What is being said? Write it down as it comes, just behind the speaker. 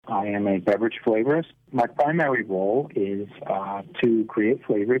I am a beverage flavorist. My primary role is to create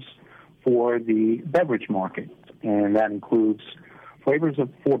flavors for the beverage market, and that includes flavors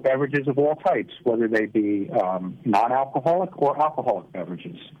for beverages of all types, whether they be non-alcoholic or alcoholic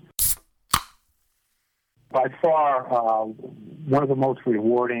beverages. By far, one of the most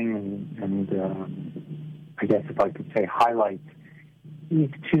rewarding and I guess if I could say highlights is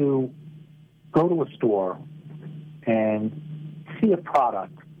to go to a store and see a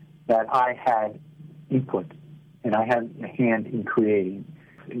product that I had input and I had a hand in creating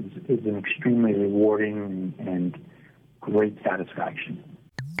is an extremely rewarding and great satisfaction.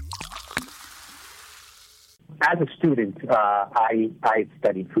 As a student, I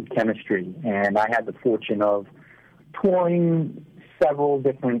studied food chemistry, and I had the fortune of touring several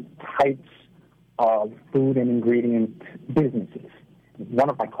different types of food and ingredient businesses. One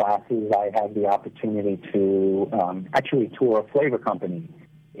of my classes, I had the opportunity to actually tour a flavor company.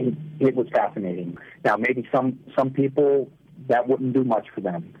 It was fascinating. Now, maybe some people, that wouldn't do much for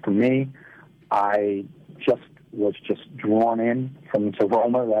them. For me, I was drawn in from this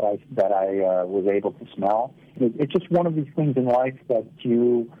aroma that I was able to smell. It's just one of these things in life that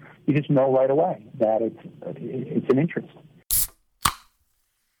you just know right away that it's an interest.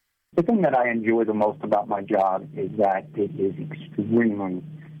 The thing that I enjoy the most about my job is that it is extremely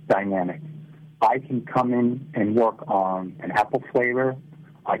dynamic. I can come in and work on an apple flavor.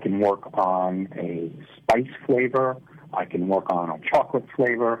 I can work on a spice flavor. I can work on a chocolate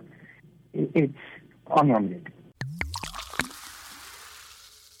flavor. It's unlimited.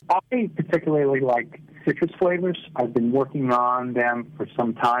 I particularly like citrus flavors. I've been working on them for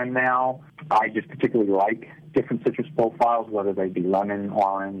some time now. I just particularly like different citrus profiles, whether they be lemon,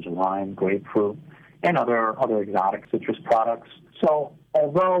 orange, lime, grapefruit, and other exotic citrus products. So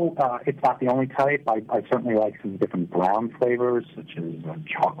although it's not the only type, I certainly like some different brown flavors, such as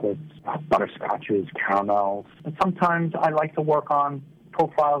chocolates, butterscotches, caramels. And sometimes I like to work on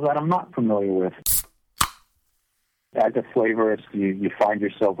profiles that I'm not familiar with. As a flavorist, you find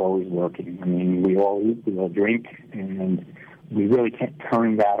yourself always working. I mean, we all eat, we all drink, and we really can't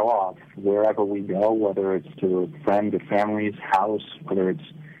turn that off wherever we go, whether it's to a friend or family's house, whether it's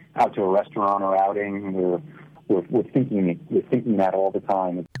out to a restaurant or outing. We're thinking that all the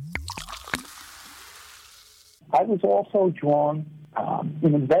time. I was also drawn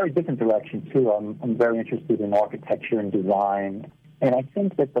in a very different direction, too. I'm very interested in architecture and design, and I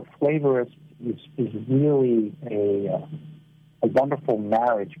think that the flavorist is really a wonderful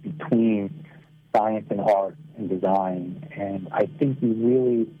marriage between science and art and design. And I think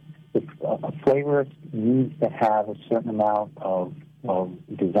a flavorist needs to have a certain amount of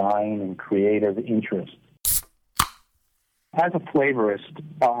design and creative interest. As a flavorist,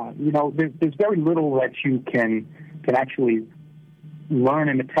 there's very little that you can actually learn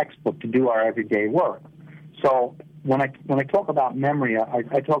in a textbook to do our everyday work. So when I talk about memory,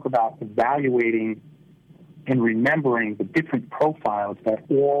 I talk about evaluating and remembering the different profiles that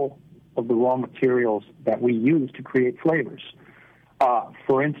all of the raw materials that we use to create flavors.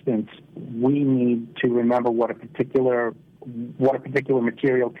 For instance, we need to remember what a particular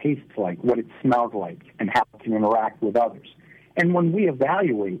material tastes like, what it smells like, and how it can interact with others. And when we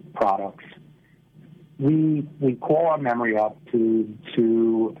evaluate products, we call our memory up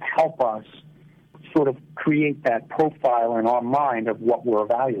to help us sort of create that profile in our mind of what we're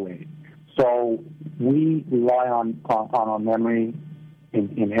evaluating. So we rely on our memory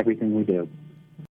in everything we do.